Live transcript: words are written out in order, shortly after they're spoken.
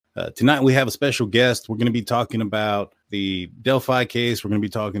Tonight we have a special guest. We're going to be talking about the Delphi case. We're going to be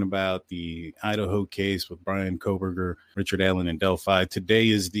talking about the Idaho case with Brian Koberger, Richard Allen, and Delphi. Today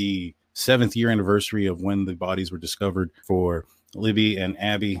is the 7th year anniversary of when the bodies were discovered for Libby and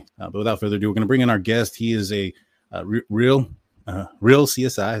Abby. But without further ado, we're going to bring in our guest. He is a real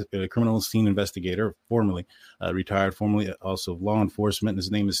CSI, criminal scene investigator, formerly retired, formerly also law enforcement.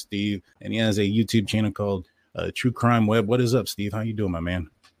 His name is Steve, and he has a YouTube channel called True Crime Web. What is up, Steve? How you doing, my man?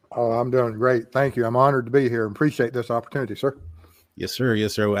 Oh, I'm doing great. Thank you. I'm honored to be here and appreciate this opportunity, sir. Yes, sir.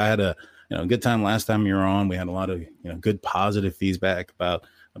 Yes, sir. I had a good time last time you were on. We had a lot of good positive feedback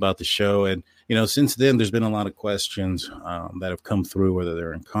about the show, and since then there's been a lot of questions that have come through, whether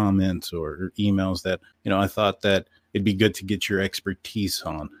they're in comments or emails that I thought that it'd be good to get your expertise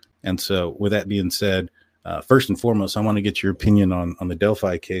on. And so, with that being said, first and foremost, I want to get your opinion on the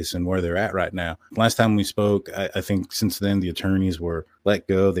Delphi case and where they're at right now. Last time we spoke, I think since then the attorneys were let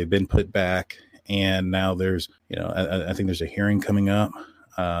go. They've been put back. And now there's, I think there's a hearing coming up,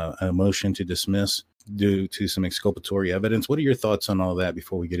 a motion to dismiss due to some exculpatory evidence. What are your thoughts on all that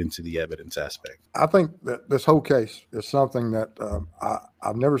before we get into the evidence aspect? I think that this whole case is something that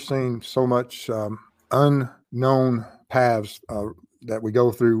I've never seen so much unknown paths that we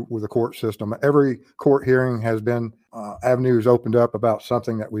go through with the court system. Every court hearing has been avenues opened up about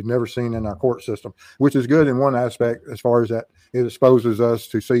something that we've never seen in our court system, which is good in one aspect as far as that it exposes us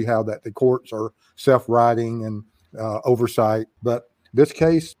to see how that the courts are self-righting and oversight. But this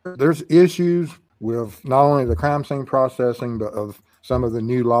case, there's issues with not only the crime scene processing, but of some of the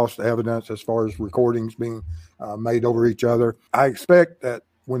new lost evidence as far as recordings being made over each other. I expect that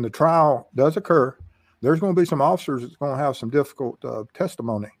when the trial does occur, there's going to be some officers that's going to have some difficult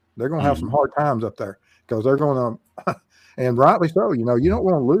testimony. They're going to have some hard times up there because they're going to, and rightly so, you don't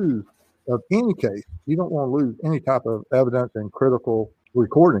want to lose of any case. You don't want to lose any type of evidence and critical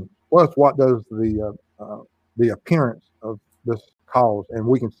recording. Plus, what does the appearance of this cause, and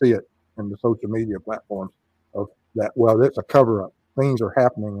we can see it in the social media platforms of that. Well, it's a cover-up. Things are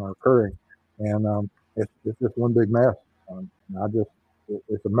happening or occurring, and it's just one big mess.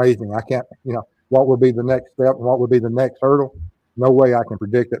 It's amazing. I can't, what would be the next step and what would be the next hurdle? No way I can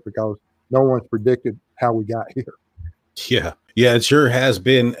predict it because no one's predicted how we got here. Yeah, it sure has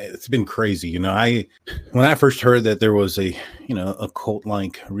been. It's been crazy. When I first heard that there was a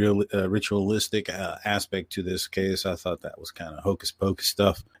cult-like ritualistic aspect to this case, I thought that was kind of hocus pocus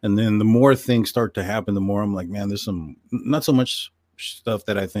stuff. And then the more things start to happen, the more I'm like, man, there's some, not so much stuff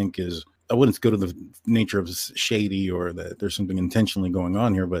that I think is, I wouldn't go to the nature of shady or that there's something intentionally going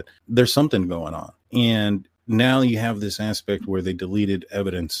on here, but there's something going on. And now you have this aspect where they deleted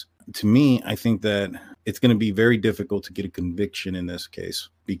evidence. To me, I think that it's going to be very difficult to get a conviction in this case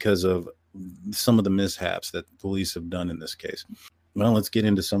because of some of the mishaps that the police have done in this case. Well, let's get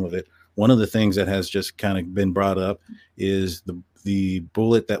into some of it. One of the things that has just kind of been brought up is the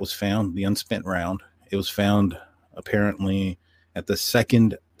bullet that was found, the unspent round. It was found apparently at the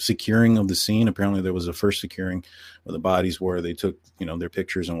second securing of the scene. Apparently there was a first securing where the bodies were. They took their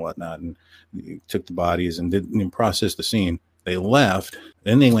pictures and whatnot and took the bodies and didn't process the scene. They left,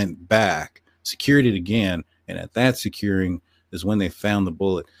 then they went back, secured it again, and at that securing is when they found the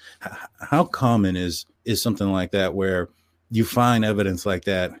bullet. How common is something like that where you find evidence like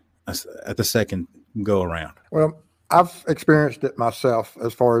that at the second go around? Well, I've experienced it myself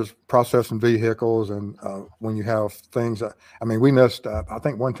as far as processing vehicles and when you have things. We missed. I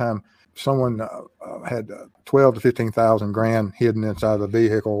think one time someone had 12 to 15,000 grand hidden inside a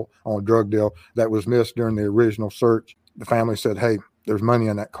vehicle on a drug deal that was missed during the original search. The family said, "Hey, there's money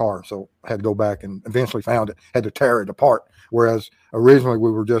in that car," so I had to go back and eventually found it. Had to tear it apart. Whereas originally we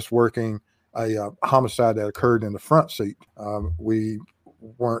were just working a homicide that occurred in the front seat. We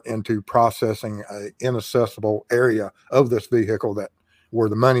weren't into processing an inaccessible area of this vehicle that where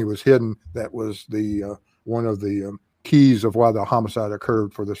the money was hidden. That was the one of the keys of why the homicide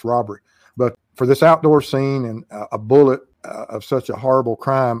occurred for this robbery. But for this outdoor scene and a bullet of such a horrible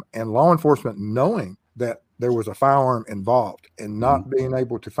crime, and law enforcement knowing that there was a firearm involved and not being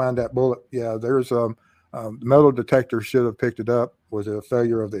able to find that bullet, there's metal detectors should have picked it up. Was it a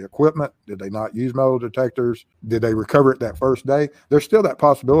failure of the equipment? Did they not use metal detectors? Did they recover it that first day? There's still that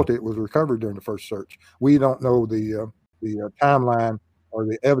possibility it was recovered during the first search. We don't know the timeline or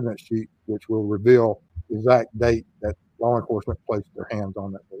the evidence sheet, which will reveal the exact date that law enforcement placed their hands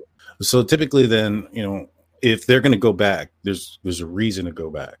on that bullet. So typically then, if they're going to go back, there's a reason to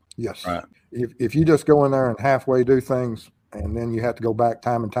go back. Yes. Right. If you just go in there and halfway do things and then you have to go back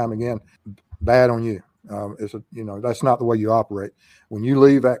time and time again, bad on you. That's not the way you operate. When you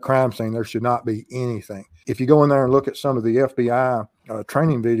leave that crime scene, there should not be anything. If you go in there and look at some of the FBI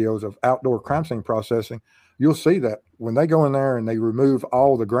training videos of outdoor crime scene processing, you'll see that when they go in there and they remove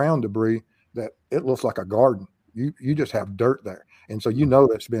all the ground debris, that it looks like a garden. You just have dirt there. And so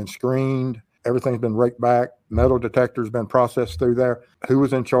that's been screened. Everything's been raked back. Metal detectors been processed through there. Who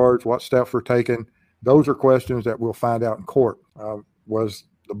was in charge? What steps were taken? Those are questions that we'll find out in court. Was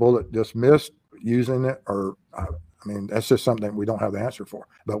the bullet dismissed using it? Or, that's just something we don't have the answer for.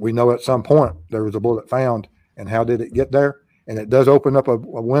 But we know at some point there was a bullet found, and how did it get there? And it does open up a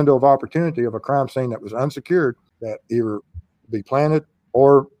window of opportunity of a crime scene that was unsecured that either be planted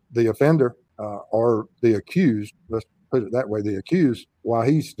or the offender or the accused, let's put it that way, the accused, while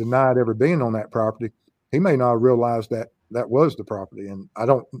he's denied ever being on that property, he may not have realized that that was the property. And I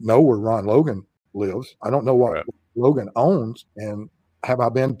don't know where Ron Logan lives. I don't know what Logan owns. And have I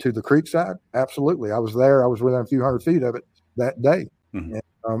been to the creek side? Absolutely. I was there. I was within a few hundred feet of it that day. Mm-hmm.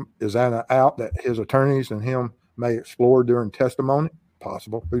 And, is that an out that his attorneys and him may explore during testimony?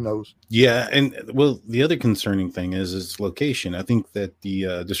 Possible. Who knows? Yeah. And the other concerning thing is its location. I think that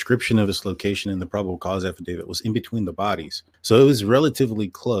the description of its location in the probable cause affidavit was in between the bodies. So it was relatively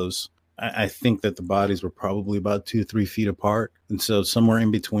close. I think that the bodies were probably about 2-3 feet apart. And so somewhere in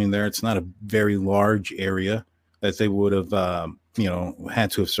between there, it's not a very large area that they would have,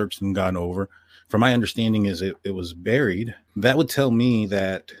 had to have searched and gone over. From my understanding is it was buried. That would tell me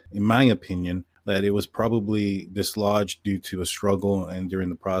that, in my opinion, that it was probably dislodged due to a struggle. And during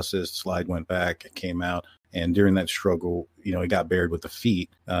the process, the slide went back, it came out. And during that struggle, it got buried with the feet,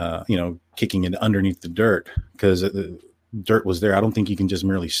 kicking it underneath the dirt because dirt was there. I don't think you can just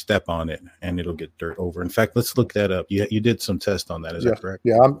merely step on it and it'll get dirt over. In fact, let's look that up. You did some test on that. Is that correct?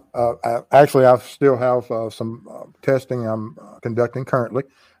 Yeah. I still have some testing I'm conducting currently.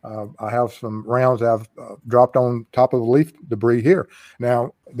 I have some rounds I've dropped on top of the leaf debris here.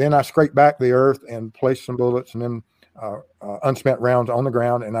 Now, then I scraped back the earth and placed some bullets and then unspent rounds on the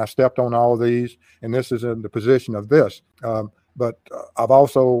ground, and I stepped on all of these, and this is in the position of this. But I've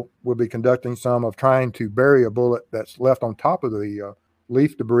also will be conducting some of trying to bury a bullet that's left on top of the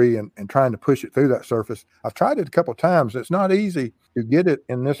leaf debris and trying to push it through that surface. I've tried it a couple of times. It's not easy to get it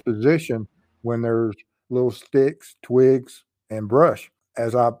in this position when there's little sticks, twigs, and brush.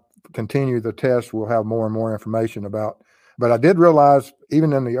 As I continue the test, we'll have more and more information about. But I did realize,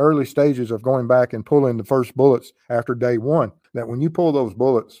 even in the early stages of going back and pulling the first bullets after day one, that when you pull those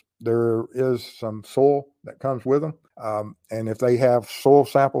bullets, there is some soil that comes with them. And if they have soil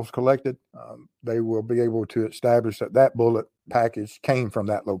samples collected, they will be able to establish that bullet package came from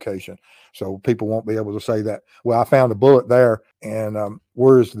that location. So people won't be able to say that, well, I found a bullet there, and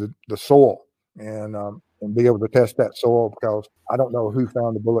where's the soil? And be able to test that soil, because I don't know who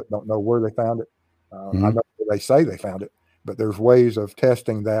found the bullet, don't know where they found it. I know they say they found it, but there's ways of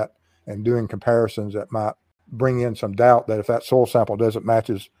testing that and doing comparisons that might bring in some doubt that if that soil sample doesn't match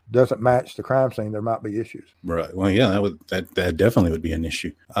the crime scene, there might be issues. Right. Well, yeah, that definitely would be an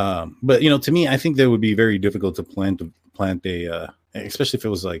issue. But to me, I think that would be very difficult to plant a especially if it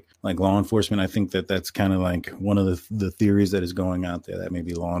was like law enforcement. I think that's kind of like one of the theories that is going out there, that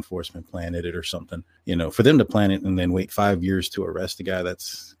maybe law enforcement planted it or something. For them to plant it and then wait 5 years to arrest a guy,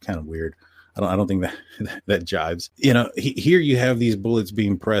 that's kind of weird. I don't think that jives. Here you have these bullets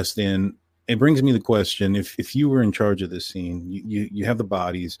being pressed in. It brings me the question: if you were in charge of this scene, you have the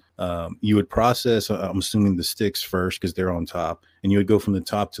bodies, you would process, I'm assuming, the sticks first because they're on top, and you would go from the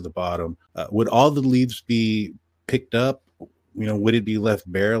top to the bottom. Would all the leaves be picked up? Would it be left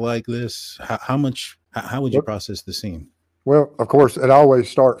bare like this? How would you process the scene? Well, of course, it always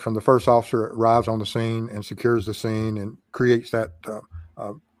starts from the first officer arrives on the scene and secures the scene and creates that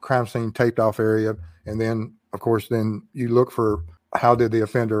crime scene taped off area. And then, of course, then you look for how did the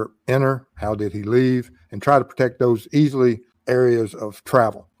offender enter? How did he leave? And try to protect those easily areas of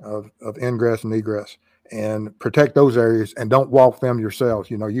travel, of ingress and egress, and protect those areas, and don't walk them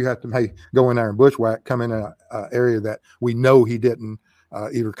yourselves. You have to go in there and bushwhack, come in an area that we know he didn't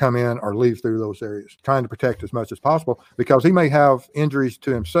either come in or leave through those areas, trying to protect as much as possible, because he may have injuries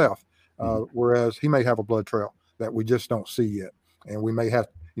to himself, whereas he may have a blood trail that we just don't see yet. And we may have,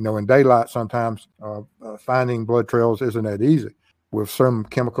 in daylight, sometimes finding blood trails isn't that easy. With some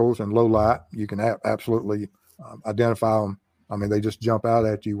chemicals and low light, you can absolutely identify them. I mean, they just jump out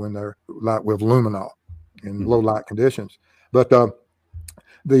at you when they're like with luminol in low light conditions. But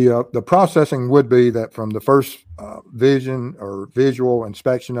the processing would be that from the first vision or visual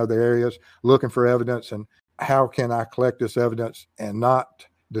inspection of the areas, looking for evidence, and how can I collect this evidence and not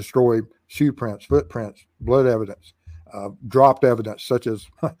destroy shoe prints, footprints, blood evidence. dropped evidence such as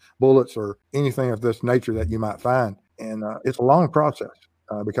bullets or anything of this nature that you might find. And it's a long process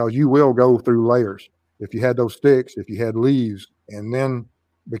because you will go through layers. If you had those sticks, if you had leaves, and then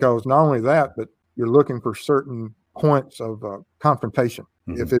because not only that, but you're looking for certain points of confrontation.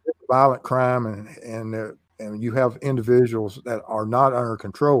 Mm-hmm. If it's a violent crime and you have individuals that are not under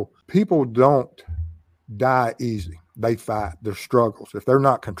control, people don't die easy. They fight. Their struggles. If they're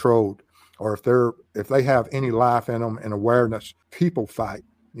not controlled, or if they have any life in them and awareness, people fight.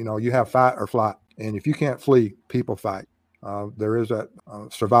 You have fight or flight, and if you can't flee, people fight. There is that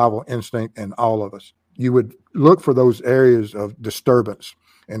survival instinct in all of us. You would look for those areas of disturbance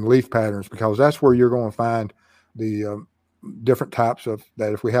and leaf patterns because that's where you're going to find the different types of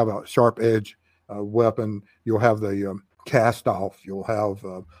that. If we have a sharp edge weapon, you'll have the cast off. You'll have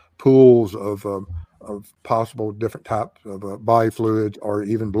pools of possible different types of body fluids or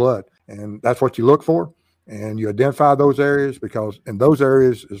even blood. And that's what you look for. And you identify those areas because in those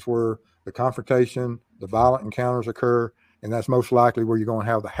areas is where the confrontation, the violent encounters occur. And that's most likely where you're going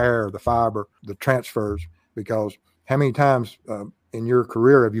to have the hair, the fiber, the transfers. Because how many times in your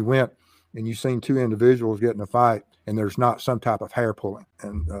career have you went and you've seen two individuals get in a fight and there's not some type of hair pulling?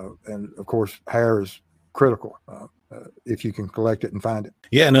 And of course, hair is critical if you can collect it and find it.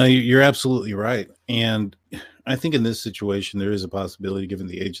 Yeah, no, you're absolutely right. And I think in this situation, there is a possibility, given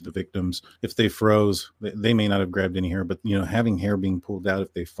the age of the victims, if they froze, they may not have grabbed any hair, but, having hair being pulled out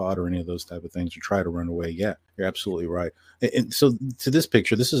if they fought or any of those type of things or try to run away. Yeah, you're absolutely right. And so to this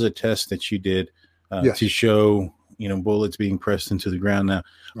picture, this is a test that you did Yes. to show, bullets being pressed into the ground. Now,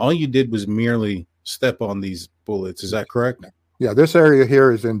 all you did was merely step on these bullets. Is that correct? Yeah, this area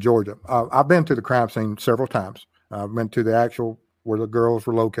here is in Georgia. I've been to the crime scene several times. I've been to the actual where the girls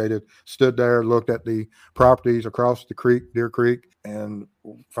were located, stood there, looked at the properties across the creek, Deer Creek, and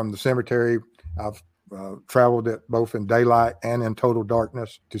from the cemetery, I've traveled it both in daylight and in total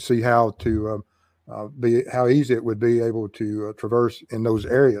darkness to see how easy it would be able to traverse in those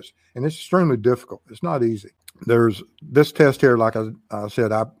areas. And it's extremely difficult. It's not easy. There's this test here, like I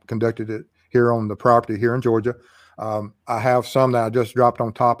said, I conducted it here on the property here in Georgia. I have some that I just dropped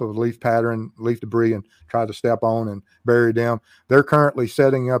on top of leaf pattern, leaf debris, and tried to step on and bury them. They're currently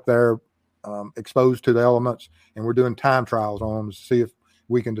setting up there exposed to the elements, and we're doing time trials on them to see if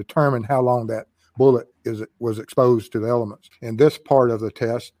we can determine how long that bullet was exposed to the elements. In this part of the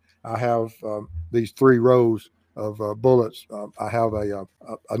test, I have these 3 rows of bullets. I have a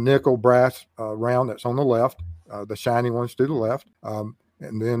nickel brass round that's on the left, the shiny ones to the left,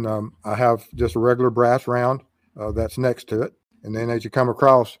 and then I have just a regular brass round that's next to it. And then as you come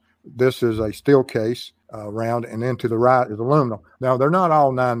across, this is a steel case round, and then to the right is aluminum. Now, they're not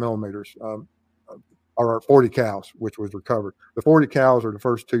all 9 millimeters or 40 cals, which was recovered. The 40 cals are the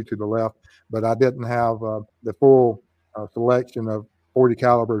first 2 to the left, but I didn't have the full selection of 40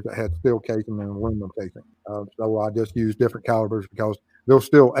 calibers that had steel casing and aluminum casing. So I just used different calibers because they'll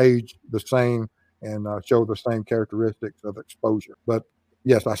still age the same and show the same characteristics of exposure. But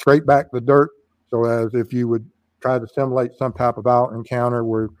yes, I scraped back the dirt so as if you would try to simulate some type of violent encounter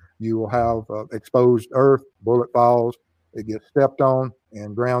where you will have exposed earth, bullet falls, it gets stepped on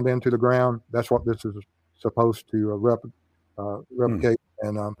and ground into the ground. That's what this is supposed to replicate.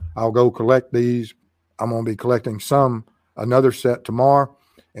 And I'll go collect these. I'm going to be collecting another set tomorrow.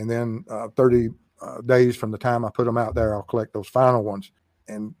 And then 30 days from the time I put them out there, I'll collect those final ones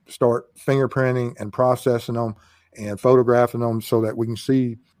and start fingerprinting and processing them and photographing them so that we can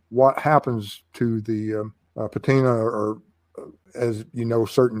see what happens to the patina or as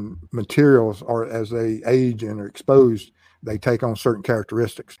certain materials are as they age and are exposed, they take on certain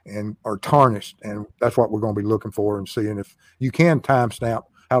characteristics and are tarnished. And that's what we're going to be looking for and seeing if you can timestamp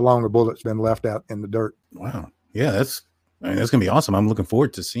how long the bullet's been left out in the dirt. Wow. Yeah, that's going to be awesome. I'm looking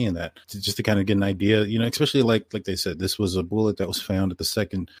forward to seeing that, just to kind of get an idea, especially like they said, this was a bullet that was found at the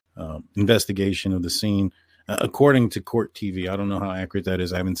second investigation of the scene. According to Court TV, I don't know how accurate that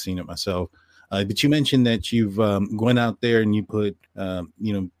is. I haven't seen it myself. But you mentioned that you've gone out there and you put,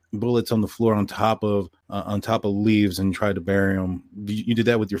 bullets on the floor on top of leaves and tried to bury them. You did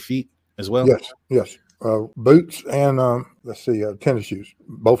that with your feet as well? Yes. Boots and tennis shoes.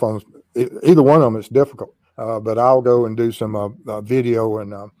 Both of them. Either one of them is difficult. But I'll go and do some video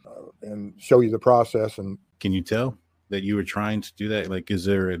and show you the process. And can you tell that you were trying to do that? Like, is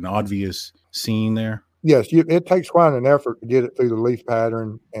there an obvious scene there? Yes, it takes quite an effort to get it through the leaf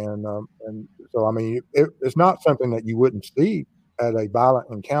pattern, and so I mean, it's not something that you wouldn't see at a violent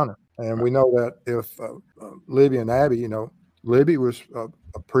encounter. And we know that if Libby and Abby, Libby was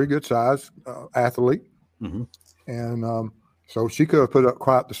a pretty good size athlete, and so she could have put up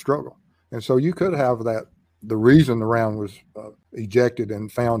quite the struggle. And so you could have that the reason the round was ejected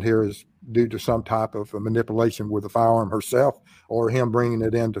and found here is due to some type of manipulation with the firearm herself or him bringing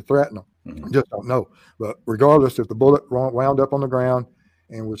it in to threaten them. Mhm. Just don't know. But regardless, if the bullet wound up on the ground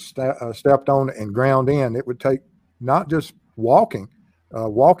and was stepped on and ground in, it would take not just walking.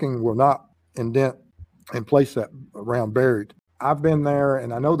 Walking will not indent and place that round buried. I've been there,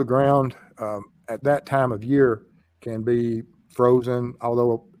 and I know the ground at that time of year can be frozen,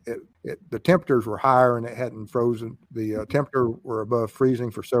 although the temperatures were higher and it hadn't frozen. The temperature were above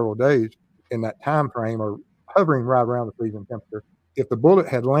freezing for several days in that time frame, or hovering right around the freezing temperature. If the bullet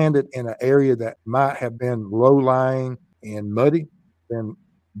had landed in an area that might have been low-lying and muddy, then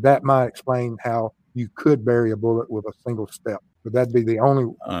that might explain how you could bury a bullet with a single step. But that'd be the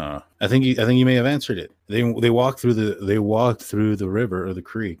only. I think you may have answered it. They walked through the river or the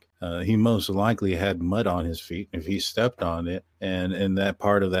creek. He most likely had mud on his feet. If he stepped on it, and that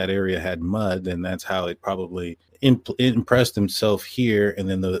part of that area had mud, then that's how it probably impressed himself here, and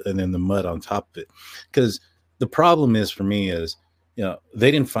then the mud on top of it. Because the problem is for me is, they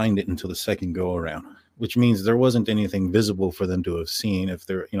didn't find it until the second go around, which means there wasn't anything visible for them to have seen. If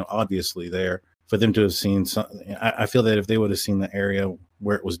they're obviously there. For them to have seen something, I feel that if they would have seen the area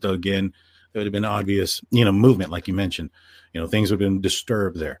where it was dug in, there would have been obvious, movement, like you mentioned. Things would have been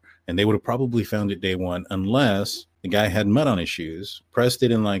disturbed there, and they would have probably found it day one, unless the guy had mud on his shoes, pressed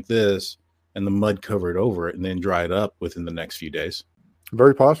it in like this, and the mud covered over it, and then dried up within the next few days.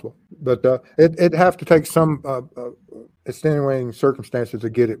 Very possible, but it'd have to take some extenuating circumstances to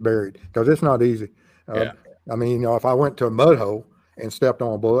get it buried, because it's not easy. Yeah. I mean, if I went to a mud hole and stepped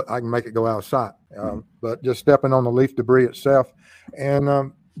on a bullet, I can make it go out of sight. But just stepping on the leaf debris itself,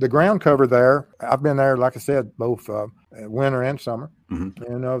 and the ground cover there, I've been there, like I said, both winter and summer. Mm-hmm.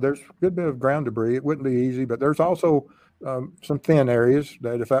 And there's a good bit of ground debris. It wouldn't be easy, but there's also some thin areas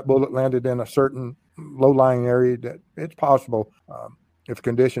that if that bullet landed in a certain low-lying area, that it's possible, if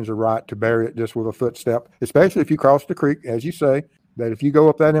conditions are right, to bury it just with a footstep, especially if you cross the creek, as you say, that if you go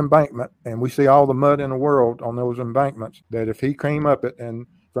up that embankment, and we see all the mud in the world on those embankments, that if he came up it, and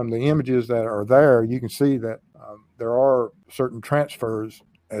from the images that are there, you can see that there are certain transfers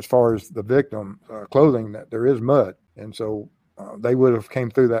as far as the victim clothing, that there is mud. And so they would have came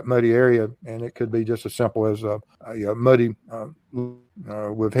through that muddy area, and it could be just as simple as a muddy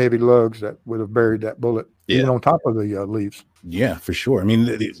with heavy lugs that would have buried that bullet, even on top of the leaves. Yeah, for sure. I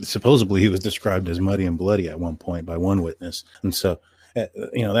mean, supposedly he was described as muddy and bloody at one point by one witness. And so,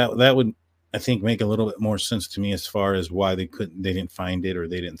 that would, I think, make a little bit more sense to me as far as why they didn't find it, or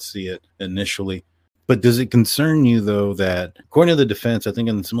they didn't see it initially. But does it concern you, though, that according to the defense, I think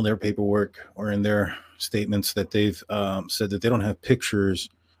in some of their paperwork or in their statements, that they've said that they don't have pictures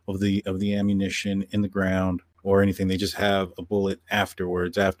of the ammunition in the ground or anything. They just have a bullet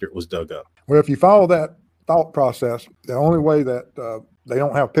afterwards, after it was dug up. Well, if you follow that thought process, the only way that they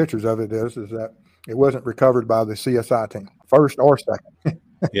don't have pictures of it is that it wasn't recovered by the CSI team, first or second.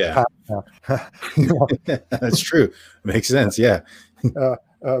 Yeah. That's true. Makes sense. Yeah.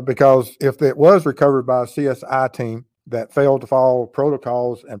 Because if it was recovered by a CSI team that failed to follow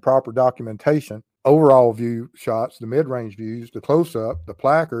protocols and proper documentation, overall view shots, the mid-range views, the close-up, the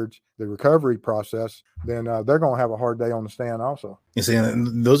placards, the recovery process, then they're going to have a hard day on the stand also. You see,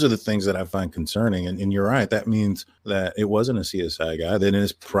 and those are the things that I find concerning. And you're right. That means that it wasn't a CSI guy. Then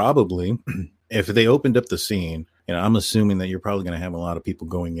it's probably, if they opened up the scene, I'm assuming that you're probably going to have a lot of people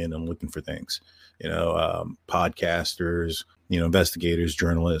going in and looking for things, podcasters, investigators,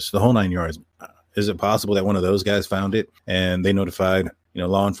 journalists, the whole 9 yards. Is it possible that one of those guys found it and they notified,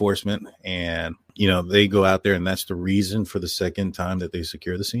 law enforcement, and, they go out there and that's the reason for the second time that they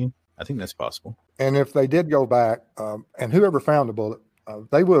secure the scene? I think that's possible. And if they did go back, and whoever found the bullet,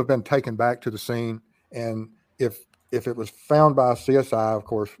 they would have been taken back to the scene. And if it was found by a CSI, of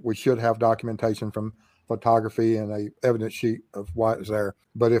course, we should have documentation from photography and a evidence sheet of why it was there.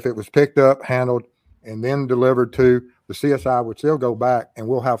 But if it was picked up, handled, and then delivered to the CSI, would still go back, and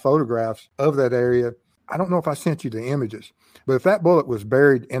we'll have photographs of that area. I don't know if I sent you the images, but if that bullet was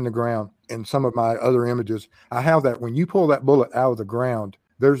buried in the ground, in some of my other images, I have that when you pull that bullet out of the ground,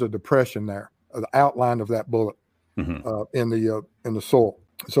 there's a depression there, the outline of that bullet in the soil.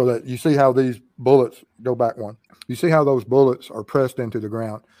 So that you see how these bullets, go back one, you see how those bullets are pressed into the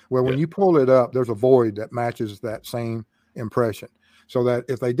ground. Well, when you pull it up, there's a void that matches that same impression. So that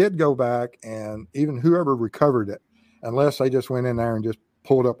if they did go back, and even whoever recovered it, unless they just went in there and just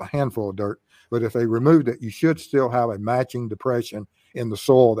pulled up a handful of dirt, but if they removed it, you should still have a matching depression in the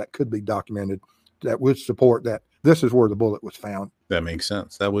soil that could be documented that would support that this is where the bullet was found. That makes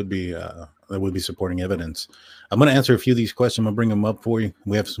sense. That would be supporting evidence. I'm going to answer a few of these questions. I'm going to bring them up for you.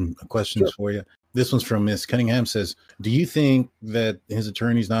 We have some questions for you. This one's from Miss Cunningham. Says, do you think that his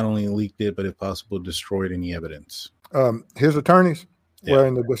attorneys not only leaked it, but if possible, destroyed any evidence? His attorneys, Yeah. well,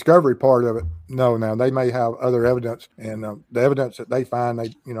 in the discovery part of it, no. Now they may have other evidence, and the evidence that they find,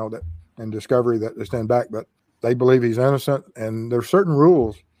 that in discovery that they stand back, but they believe he's innocent. And there's certain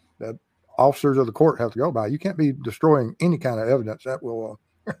rules that officers of the court have to go by. You can't be destroying any kind of evidence that will,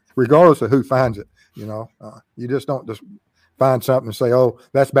 regardless of who finds it. You just don't just find something and say, "Oh,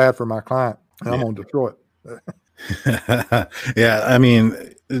 that's bad for my client, and I'm going to destroy it." Yeah, I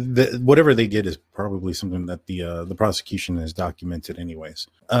mean, whatever they get is probably something that the prosecution has documented, anyways.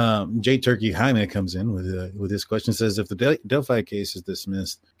 J Turkey Jaime comes in with this question. Says, if the Delphi case is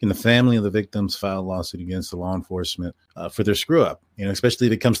dismissed, can the family of the victims file a lawsuit against the law enforcement for their screw up? Especially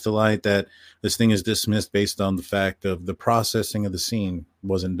if it comes to light that this thing is dismissed based on the fact of the processing of the scene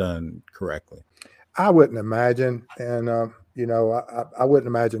wasn't done correctly. I wouldn't imagine, and I wouldn't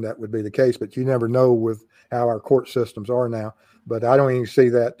imagine that would be the case. But you never know with how our court systems are now. But I don't even see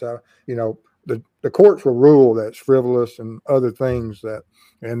that. The courts will rule that's frivolous and other things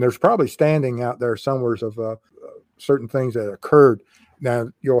and there's probably standing out there somewhere of certain things that occurred. Now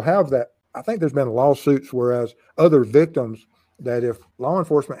you'll have that. I think there's been lawsuits, whereas other victims, that if law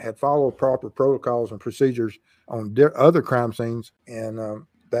enforcement had followed proper protocols and procedures on other crime scenes, and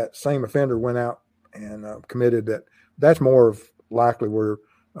that same offender went out and committed that's more of likely where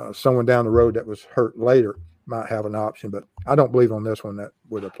someone down the road that was hurt later might have an option. But I don't believe on this one that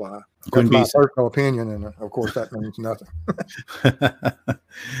would apply. That's my personal opinion, and of course that means nothing.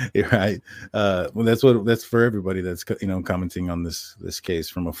 You're right. Well, that's for everybody that's commenting on this case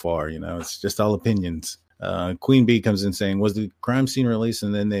from afar. It's just all opinions. Queen Bee comes in saying, was the crime scene released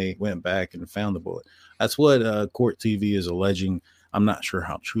and then they went back and found the bullet? That's what Court TV is alleging. I'm not sure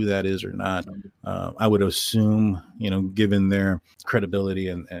how true that is or not. I would assume, given their credibility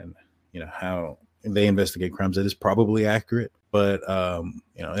and how they investigate crimes, that is probably accurate. But,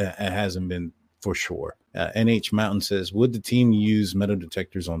 it hasn't been for sure. NH Mountain says, would the team use metal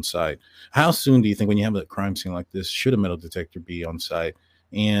detectors on site? How soon do you think, when you have a crime scene like this, should a metal detector be on site?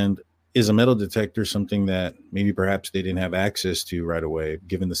 And is a metal detector something that maybe perhaps they didn't have access to right away,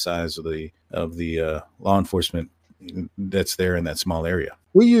 given the size of the law enforcement that's there in that small area?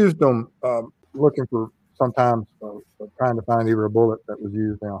 We used them looking for sometimes trying to find either a bullet that was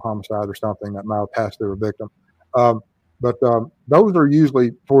used in a homicide or something that might have passed through a victim. But those are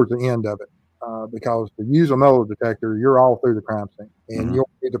usually towards the end of it because to use a metal detector, you're all through the crime scene, and you'll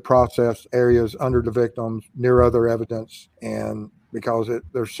need to process areas under the victims, near other evidence, and because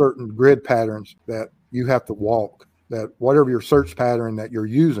there's certain grid patterns that you have to walk, that whatever your search pattern that you're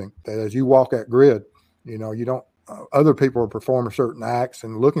using, that as you walk that grid, you don't, other people are performing certain acts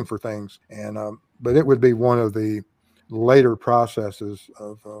and looking for things. And, but it would be one of the later processes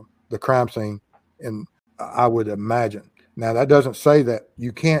of the crime scene. And I would imagine. Now, that doesn't say that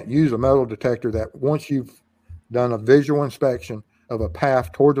you can't use a metal detector, that once you've done a visual inspection of a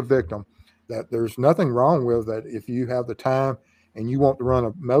path toward the victim, that there's nothing wrong with that. If you have the time and you want to run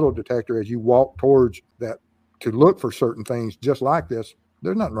a metal detector as you walk towards that to look for certain things just like this,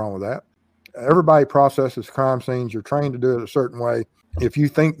 there's nothing wrong with that. Everybody processes crime scenes. You're trained to do it a certain way. If you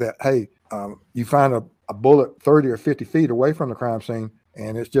think that, hey, you find a bullet 30 or 50 feet away from the crime scene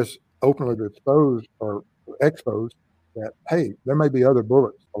and it's just openly exposed or exposed, that, hey, there may be other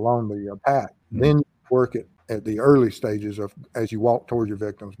bullets along the path. Then you work it at the early stages of as you walk towards your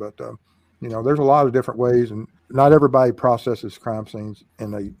victims. But, there's a lot of different ways, and not everybody processes crime scenes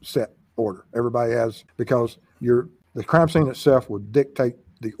in a set order. Everybody has, because the crime scene itself would dictate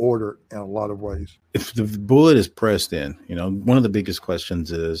the order in a lot of ways. If the bullet is pressed in, one of the biggest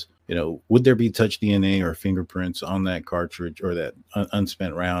questions is, would there be touch DNA or fingerprints on that cartridge or that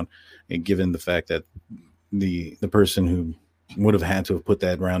unspent round? And given the fact that the person who would have had to have put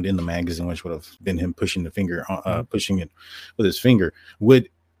that round in the magazine, which would have been him pushing pushing it with his finger, would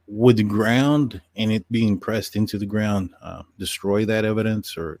the ground and it being pressed into the ground destroy that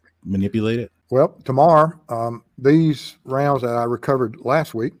evidence or manipulate it? Well, tomorrow, these rounds that I recovered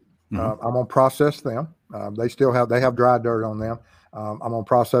last week, I'm going to process them. They have dry dirt on them. I'm going to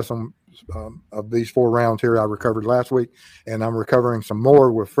process them of these 4 rounds here I recovered last week, and I'm recovering some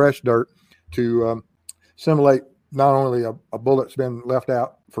more with fresh dirt to simulate not only a bullet's been left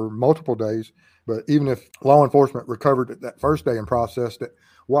out for multiple days, but even if law enforcement recovered it that first day and processed it,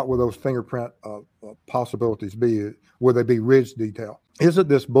 what would those fingerprint possibilities be? Would they be ridge detail? Is it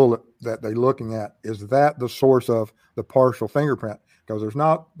this bullet that they're looking at? Is that the source of the partial fingerprint? Because there's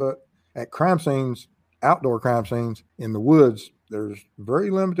not, but at crime scenes, outdoor crime scenes in the woods, there's very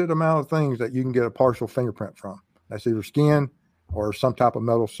limited amount of things that you can get a partial fingerprint from. That's either skin or some type of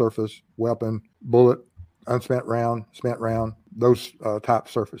metal surface, weapon, bullet, unspent round, spent round, those type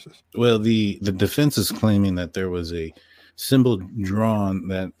surfaces. Well, the defense is claiming that there was a symbol drawn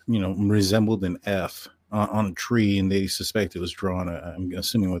that, resembled an F on a tree, and they suspect it was drawn, I'm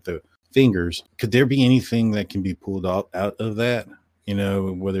assuming, with the fingers. Could there be anything that can be pulled out of that?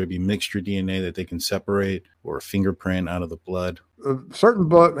 Whether it be mixture DNA that they can separate, or a fingerprint out of the blood? Certain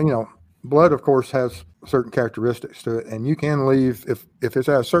blood, blood, of course, has certain characteristics to it, and you can leave if it's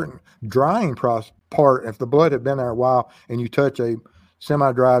at a certain drying part. If the blood had been there a while, and you touch a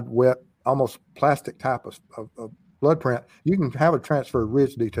semi-dried, wet, almost plastic type of blood print, you can have a transfer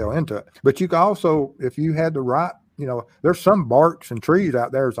ridge detail into it. But you can also, if you had the right, there's some barks and trees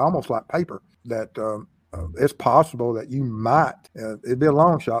out there, it's almost like paper that. It's possible that you might, it'd be a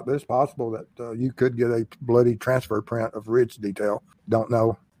long shot, but it's possible that you could get a bloody transfer print of ridge detail. Don't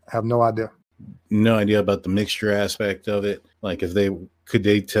know. Have no idea. No idea about the mixture aspect of it. Like, if could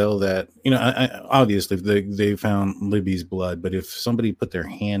they tell that, obviously if they found Libby's blood, but if somebody put their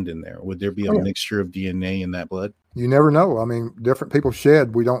hand in there, would there be a mixture of DNA in that blood? You never know. I mean, different people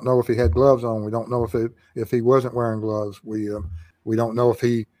shed. We don't know if he had gloves on. We don't know if he wasn't wearing gloves. We don't know if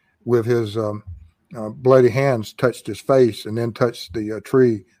he, with his, bloody hands, touched his face and then touched the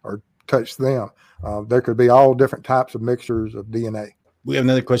tree or touched them. There could be all different types of mixtures of DNA. We have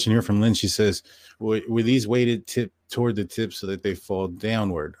another question here from Lynn. She says, were these weighted toward the tip so that they fall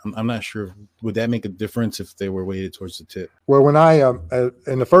downward? I'm not sure. Would that make a difference if they were weighted towards the tip? Well, when I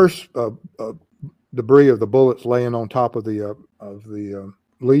in the first debris of the bullets laying on top of the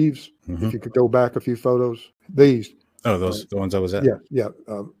leaves, if you could go back a few photos, these. Oh, those the ones I was at. Yeah.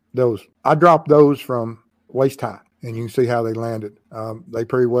 Those, I dropped those from waist high, and you can see how they landed. They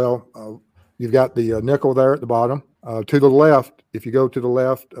pretty well. You've got the nickel there at the bottom. To the left, if you go to the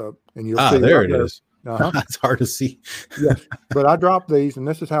left, and you'll see there right it there. is. It's hard to see. Yes, but I dropped these, and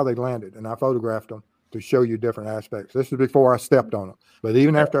this is how they landed, and I photographed them to show you different aspects. This is before I stepped on them, but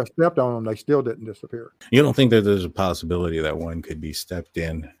even after I stepped on them, they still didn't disappear. You don't think that there's a possibility that one could be stepped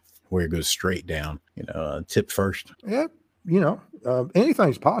in where it goes straight down, tip first? Yeah.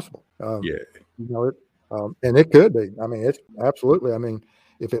 Anything's possible. Yeah. And it could be. I mean, it's absolutely. I mean,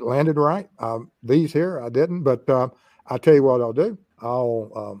 if it landed right, these here, I didn't, but I'll tell you what I'll do.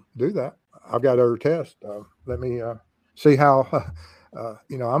 I'll do that. I've got other tests. Let me see how,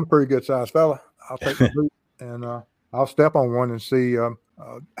 I'm a pretty good sized fella. I'll take the boot and I'll step on one and see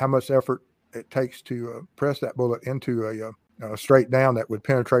how much effort it takes to press that bullet into a straight down that would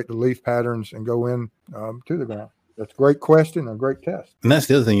penetrate the leaf patterns and go in to the ground. That's a great question, a great test. And that's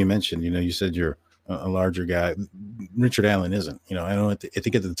the other thing you mentioned. You said you're a larger guy. Richard Allen isn't. I don't. I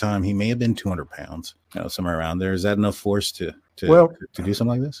think at the time he may have been 200 pounds, somewhere around there. Is that enough force to do something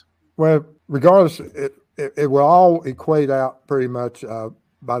like this? Well, regardless, it will all equate out pretty much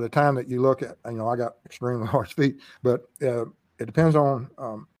by the time that you look at. I got extremely large feet, but it depends on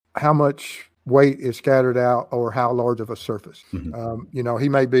how much weight is scattered out or how large of a surface. Mm-hmm. He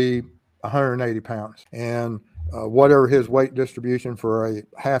may be 180 pounds, and whatever his weight distribution for a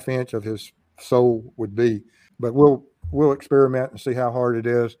half inch of his sole would be. But we'll experiment and see how hard it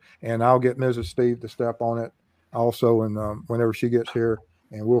is, and I'll get Mrs. Steve to step on it also, and whenever she gets here,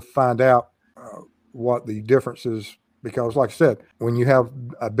 and we'll find out what the difference is. Because, like I said, when you have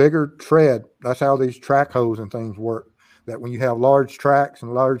a bigger tread, that's how these track hose and things work. That when you have large tracks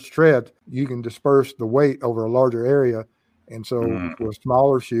and large treads, you can disperse the weight over a larger area. And so with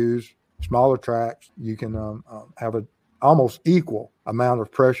smaller shoes, smaller tracks, you can have an almost equal amount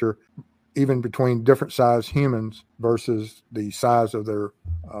of pressure, even between different size humans versus the size of their,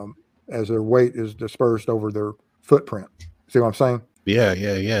 as their weight is dispersed over their footprint. See what I'm saying?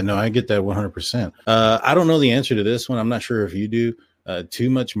 Yeah. No, I get that 100%. I don't know the answer to this one. I'm not sure if you do. Too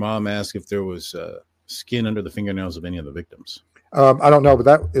much mom asked if there was skin under the fingernails of any of the victims. I don't know, but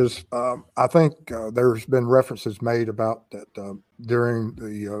that is, I think there's been references made about that during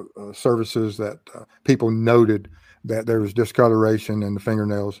the services that people noted that there was discoloration in the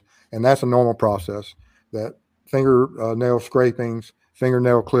fingernails. And that's a normal process, that fingernail scrapings,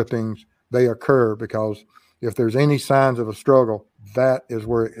 fingernail clippings, they occur because if there's any signs of a struggle, that is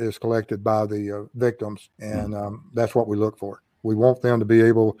where it is collected by the victims. And that's what we look for. We want them to be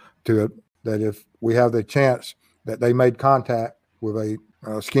able to, that if we have the chance that they made contact with a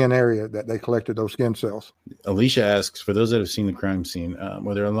skin area, that they collected those skin cells. Alicia asks, for those that have seen the crime scene,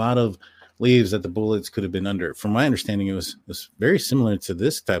 were there a lot of leaves that the bullets could have been under? From my understanding, it was very similar to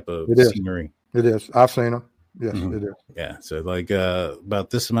this type of scenery. It is. I've seen them. Yes, it is. Yeah. So like about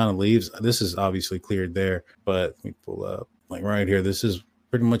this amount of leaves, this is obviously cleared there, but we pull up like right here. This is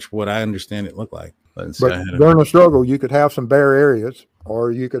pretty much what I understand it looked like. Let's see. But during the struggle, you could have some bare areas,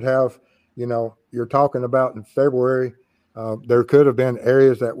 or you could have, you're talking about in February, there could have been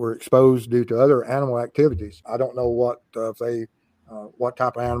areas that were exposed due to other animal activities. I don't know what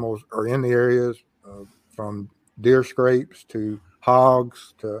type of animals are in the areas, from deer scrapes to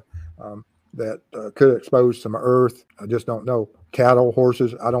hogs to that could expose some earth. I just don't know. Cattle,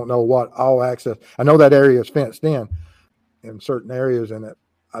 horses, I don't know what all access. I know that area is fenced in certain areas, and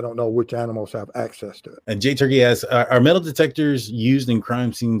I don't know which animals have access to it. And Jay Turkey asks, are metal detectors used in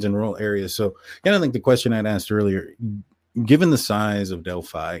crime scenes in rural areas? So kind of like the question I'd asked earlier, given the size of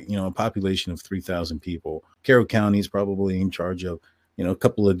Delphi, a population of 3,000 people, Carroll County is probably in charge of, a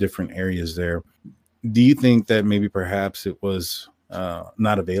couple of different areas there. Do you think that maybe perhaps it was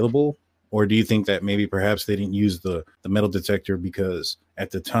not available? Or do you think that maybe perhaps they didn't use the metal detector because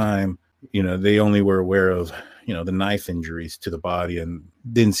at the time, they only were aware of, the knife injuries to the body and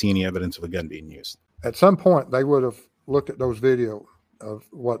didn't see any evidence of a gun being used? At some point, they would have looked at those videos of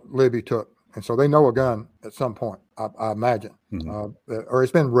what Libby took. And so they know a gun at some point, I imagine. Mm-hmm. Or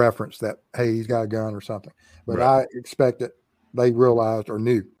it's been referenced that, hey, he's got a gun or something. But right. I expect that they realized or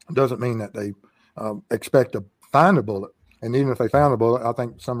knew. It doesn't mean that they expect to find a bullet. And even if they found a bullet, I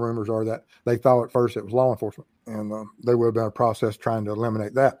think some rumors are that they thought at first it was law enforcement. And there would have been a process trying to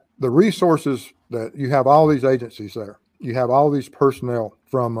eliminate that. The resources that you have, all these agencies there, you have all these personnel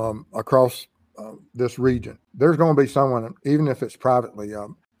from across this region. There's going to be someone, even if it's privately.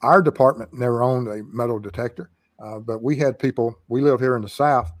 Our department never owned a metal detector, but we had people. We live here in the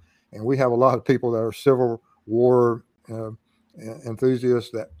South, and we have a lot of people that are Civil War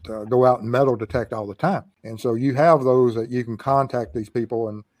enthusiasts that go out and metal detect all the time. And so you have those that you can contact these people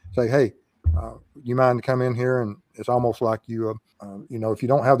and say, hey, you mind to come in here? And it's almost like you, if you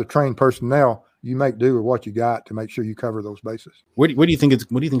don't have the trained personnel, you make do with what you got to make sure you cover those bases. What do you think is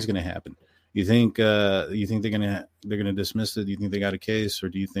going to happen? You think they're gonna dismiss it? Do you think they got a case, or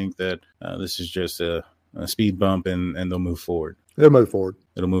do you think that this is just a speed bump and they'll move forward? They'll move forward.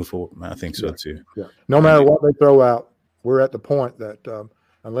 It'll move forward. I think so too. Yeah. No matter what they throw out, we're at the point that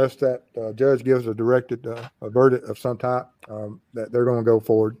unless that judge gives a directed a verdict of some type, that they're going to go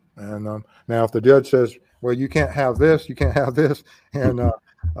forward. And now, if the judge says, "Well, you can't have this, you can't have this, and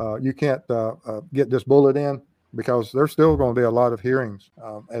you can't get this bullet in," because there's still going to be a lot of hearings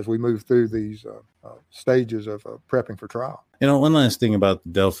as we move through these stages of prepping for trial. One last thing about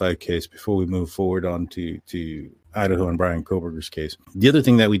the Delphi case before we move forward on to Idaho and Brian Koberger's case. The other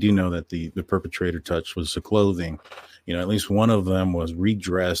thing that we do know that the perpetrator touched was the clothing. At least one of them was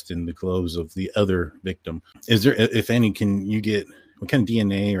redressed in the clothes of the other victim. Is there, if any, can you get, what kind of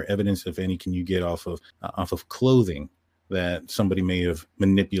DNA or evidence, if any, can you get off of clothing that somebody may have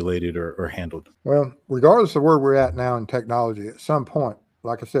manipulated or handled? Well, regardless of where we're at now in technology, at some point,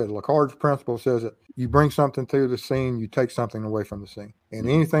 like I said, Lacard's principle says that you bring something to the scene, you take something away from the scene. And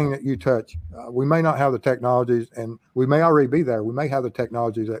anything that you touch, we may not have the technologies, and we may already be there. We may have the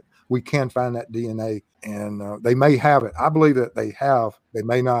technologies that we can find that DNA, and they may have it. I believe that they have. They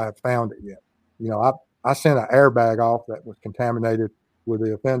may not have found it yet. I sent an airbag off that was contaminated with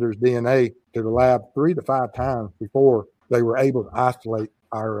the offender's DNA to the lab 3 to 5 times before they were able to isolate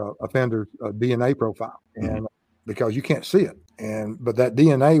our offender's DNA profile, and because you can't see it. But that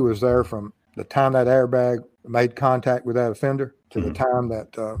DNA was there from the time that airbag made contact with that offender to the time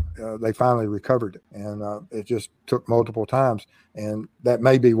that they finally recovered it. And it just took multiple times. And that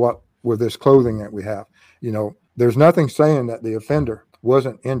may be what with this clothing that we have. There's nothing saying that the offender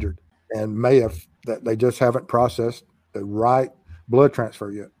wasn't injured and may have, that they just haven't processed the right blood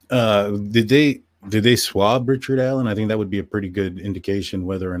transfer yet. Did they swab Richard Allen? I think that would be a pretty good indication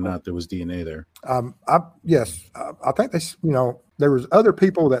whether or not there was DNA there. Yes. I think there was other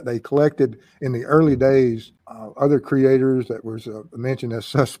people that they collected in the early days, other creators that was mentioned as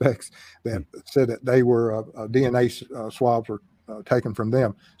suspects that said that they were DNA swabs were taken from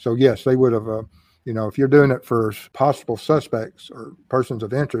them. So yes, they would have, if you're doing it for possible suspects or persons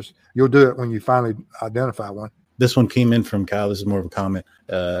of interest, you'll do it when you finally identify one. This one came in from Kyle. This is more of a comment.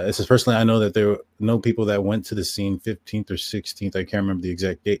 It says, personally, I know that there were no people that went to the scene 15th or 16th. I can't remember the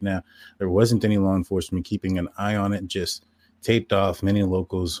exact date now. There wasn't any law enforcement keeping an eye on it, just taped off. Many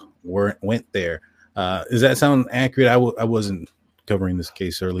locals went there. Does that sound accurate? I wasn't covering this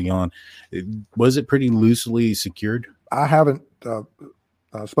case early on. Was it pretty loosely secured? I haven't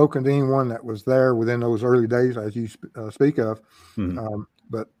spoken to anyone that was there within those early days, as you speak of.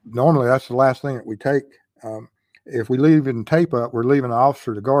 But normally that's the last thing that we take. If we leave in tape up, we're leaving an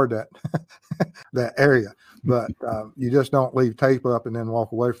officer to guard that that area. But you just don't leave tape up and then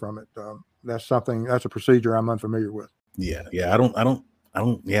walk away from it. That's a procedure I'm unfamiliar with. Yeah. I don't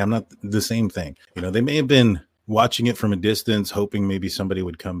I'm not the same thing. They may have been watching it from a distance, hoping maybe somebody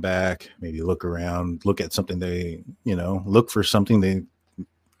would come back, maybe look around, look at something look for something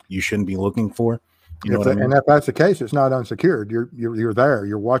you shouldn't be looking for. You know what I mean? And if that's the case, it's not unsecured. You're there.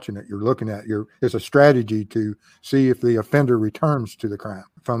 You're watching it. You're looking at it. It's a strategy to see if the offender returns to the crime.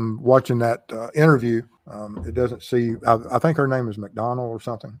 From watching that interview, it doesn't see. I think her name is McDonald or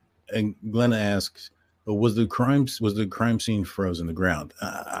something. And Glenna asks, was the crime scene frozen the ground?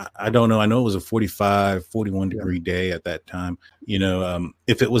 I don't know. I know it was a 45, 41 degree day at that time.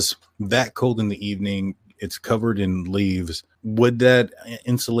 If it was that cold in the evening, it's covered in leaves. Would that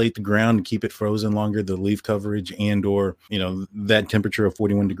insulate the ground and keep it frozen longer, the leaf coverage, and or, that temperature of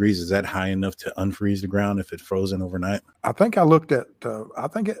 41 degrees, is that high enough to unfreeze the ground if it's frozen overnight? I think I looked at, I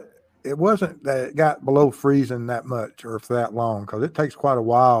think it wasn't that it got below freezing that much or for that long, because it takes quite a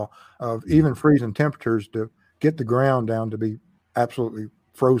while of even freezing temperatures to get the ground down to be absolutely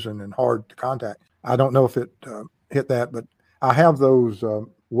frozen and hard to contact. I don't know if it hit that, but I have those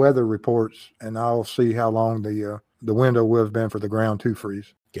weather reports, and I'll see how long the window would have been for the ground to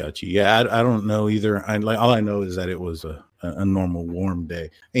freeze. Gotcha. Yeah, I don't know either. All I know is that it was a normal warm day.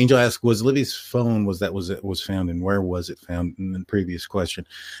 Angel asked, was Libby's phone was found, and where was it found? In the previous question,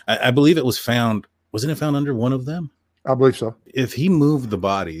 I believe it was found. Wasn't it found under one of them? I believe so. If he moved the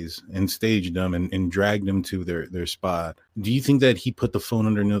bodies and staged them and dragged them to their spot, do you think that he put the phone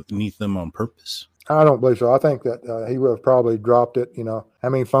underneath them on purpose? I don't believe so. I think that he would have probably dropped it. How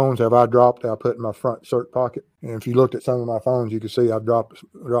many phones have I dropped? I put in my front shirt pocket. And if you looked at some of my phones, you could see I've dropped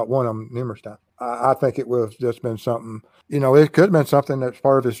one of them numerous times. I think it would have just been something, it could have been something that's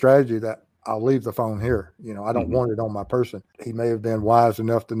part of his strategy, that I'll leave the phone here. I don't want it on my person. He may have been wise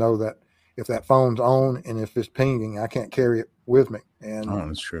enough to know that if that phone's on and if it's pinging, I can't carry it with me. And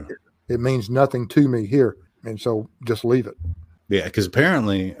that's true. It means nothing to me here. And so just leave it. Yeah, because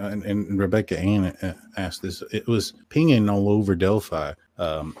apparently, and Rebecca Ann asked this, it was pinging all over Delphi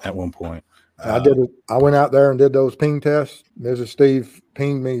at one point. I went out there and did those ping tests. Mrs. Steve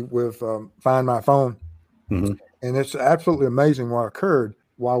pinged me with Find My Phone. Mm-hmm. And it's absolutely amazing what occurred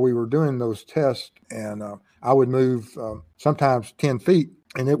while we were doing those tests. And I would move sometimes 10 feet,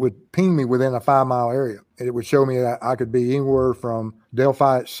 and it would ping me within a 5-mile area. And it would show me that I could be anywhere from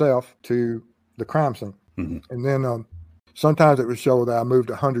Delphi itself to the crime scene. Mm-hmm. And then sometimes it would show that I moved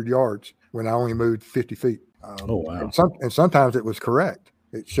 100 yards when I only moved 50 feet. Oh, wow. And sometimes it was correct.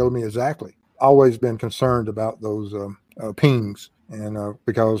 It showed me exactly. Always been concerned about those pings. And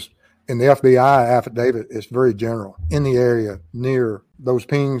because in the FBI affidavit, it's very general. In the area near those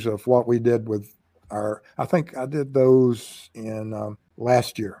pings of what we did with I think I did those in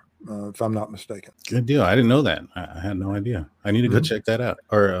last year. If I'm not mistaken. Good deal. I didn't know that. I had no idea. I need to go check that out.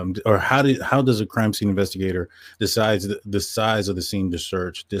 Or how does a crime scene investigator decide the size of the scene to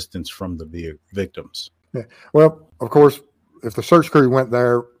search, distance from the victims? Yeah. Well, of course, if the search crew went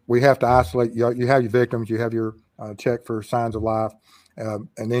there, we have to isolate. You have your victims. You have your check for signs of life,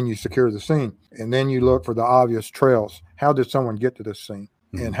 and then you secure the scene, and then you look for the obvious trails. How did someone get to this scene,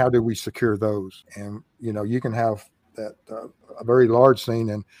 and how did we secure those? And you can have that a very large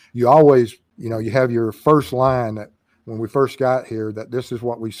scene, and you always you have your first line that when we first got here, that this is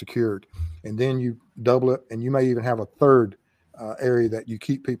what we secured, and then you double it, and you may even have a third area that you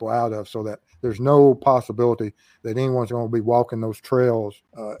keep people out of, so that there's no possibility that anyone's going to be walking those trails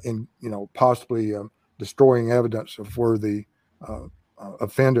and possibly destroying evidence of where the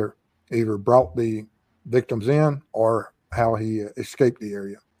offender either brought the victims in or how he escaped the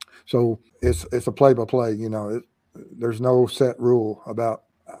area. So it's a play by play. There's no set rule about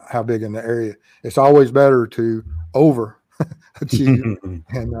how big in the area. It's always better to over achieve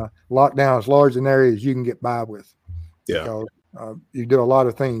and lock down as large an area as you can get by with. Yeah. Because you do a lot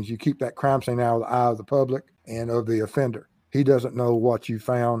of things. You keep that crime scene out of the eye of the public and of the offender. He doesn't know what you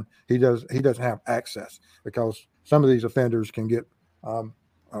found. He doesn't have access, because some of these offenders can get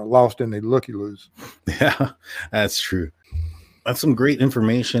lost in the looky-loos. Yeah, that's true. That's some great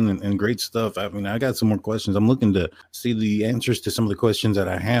information and great stuff. I mean, I got some more questions. I'm looking to see the answers to some of the questions that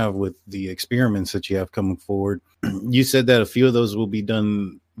I have with the experiments that you have coming forward. You said that a few of those will be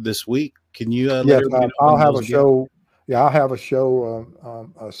done this week. Can you let everybody know? I'll have a show. Yeah, I'll have a show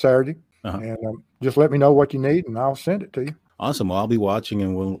Saturday, and just let me know what you need, and I'll send it to you. Awesome. Well, I'll be watching,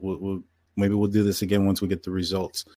 and we'll maybe we'll do this again once we get the results.